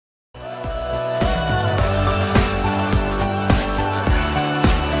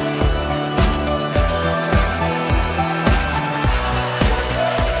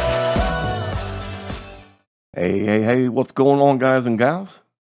Hey, what's going on, guys and gals?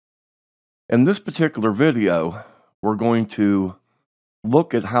 In this particular video, we're going to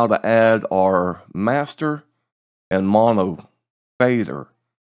look at how to add our master and mono fader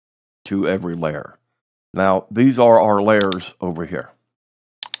to every layer. Now, these are our layers over here.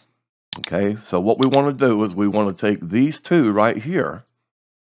 Okay, so what we want to do is we want to take these two right here,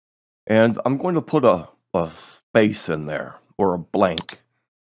 and I'm going to put a space in there, or a blank.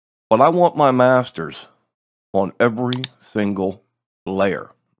 But I want my masters on every single layer,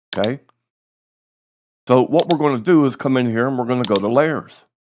 okay? So what we're going to do is come in here and we're going to go to layers.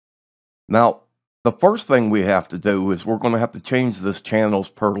 Now, the first thing we have to do is we're going to have to change this channels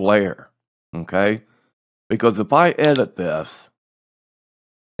per layer, okay? Because if I edit this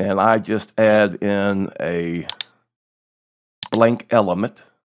and I just add in a blank element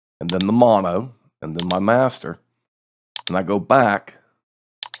and then the mono and then my master, and I go back,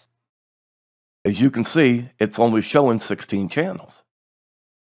 as you can see, it's only showing 16 channels.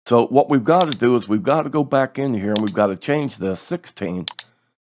 So what we've got to do is we've got to go back in here and we've got to change this 16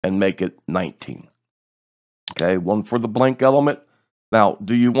 and make it 19. Okay, one for the blank element. Now,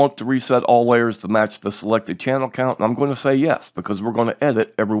 do you want to reset all layers to match the selected channel count? And I'm going to say yes, because we're going to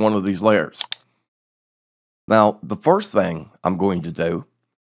edit every one of these layers. Now, the first thing I'm going to do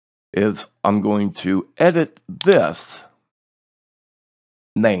is I'm going to edit this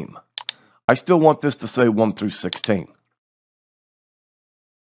name. I still want this to say 1 through 16.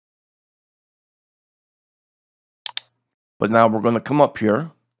 But now we're going to come up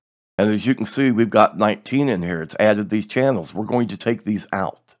here, and as you can see, we've got 19 in here. It's added these channels. We're going to take these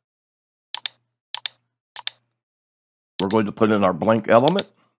out. We're going to put in our blank element.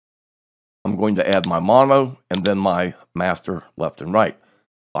 I'm going to add my mono and then my master left and right.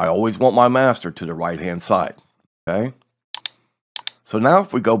 I always want my master to the right-hand side. Okay? So now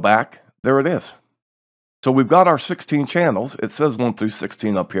if we go back, there it is. So we've got our 16 channels. It says 1 through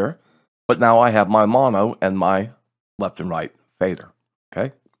 16 up here. But now I have my mono and my left and right fader.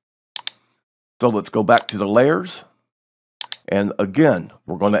 Okay? So let's go back to the layers. And again,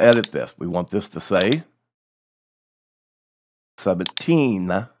 we're going to edit this. We want this to say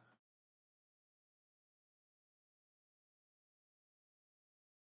 17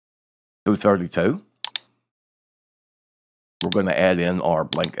 through 32. We're going to add in our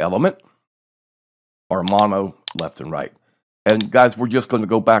blank element, our mono left and right. And guys, we're just going to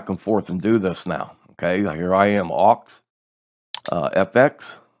go back and forth and do this now. Okay, here I am, aux,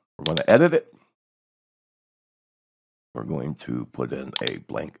 FX. We're going to edit it. We're going to put in a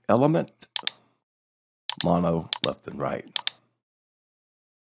blank element, mono left and right.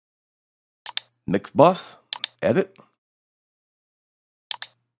 Mix bus, edit.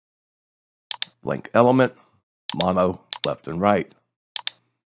 Blank element, mono left and right.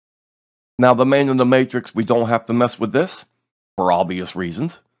 Now the main and the matrix, we don't have to mess with this for obvious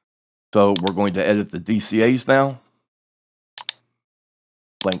reasons. So we're going to edit the DCAs now.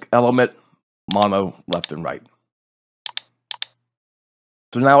 Blank element, mono left and right.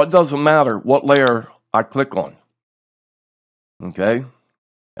 So now it doesn't matter what layer I click on. Okay?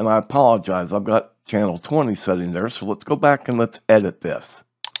 And I apologize, I've got channel 20 setting there, so let's go back and let's edit this.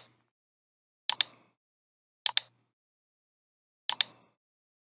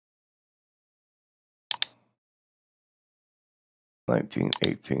 (19,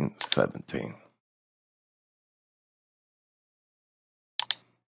 18, 17).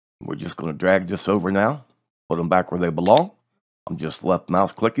 We're just going to drag this over now, put them back where they belong. I'm just left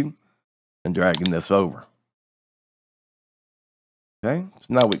mouse clicking and dragging this over. Okay, so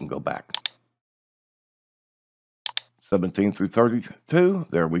now we can go back. 17 through 32,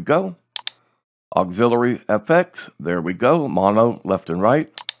 there we go. Auxiliary FX, there we go. Mono left and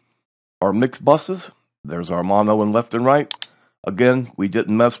right. Our mix buses, there's our mono and left and right. Again, we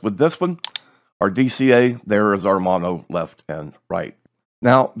didn't mess with this one. Our DCA, there is our mono left and right.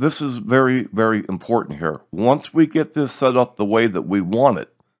 Now, this is very, very important here. Once we get this set up the way that we want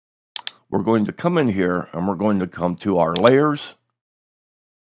it, we're going to come in here and we're going to come to our layers.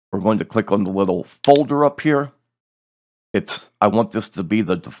 We're going to click on the little folder up here. I want this to be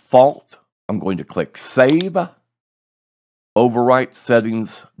the default. I'm going to click Save. Overwrite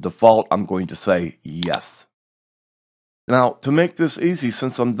settings default. I'm going to say yes. Now, to make this easy,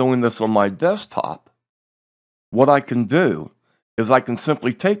 since I'm doing this on my desktop, what I can do is I can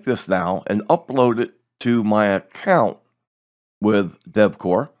simply take this now and upload it to my account with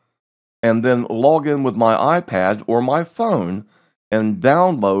DevCore, and then log in with my iPad or my phone and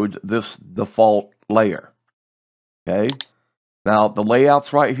download this default layer. Okay? Now, the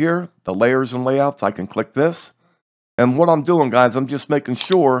layouts right here, the layers and layouts, I can click this. And what I'm doing, guys, I'm just making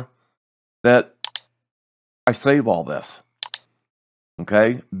sure that I save all this.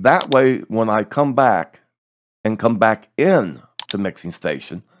 Okay, that way when I come back in to mixing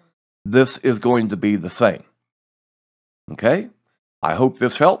station, this is going to be the same. Okay, I hope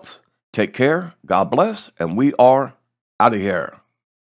this helps. Take care, God bless, and we are out of here.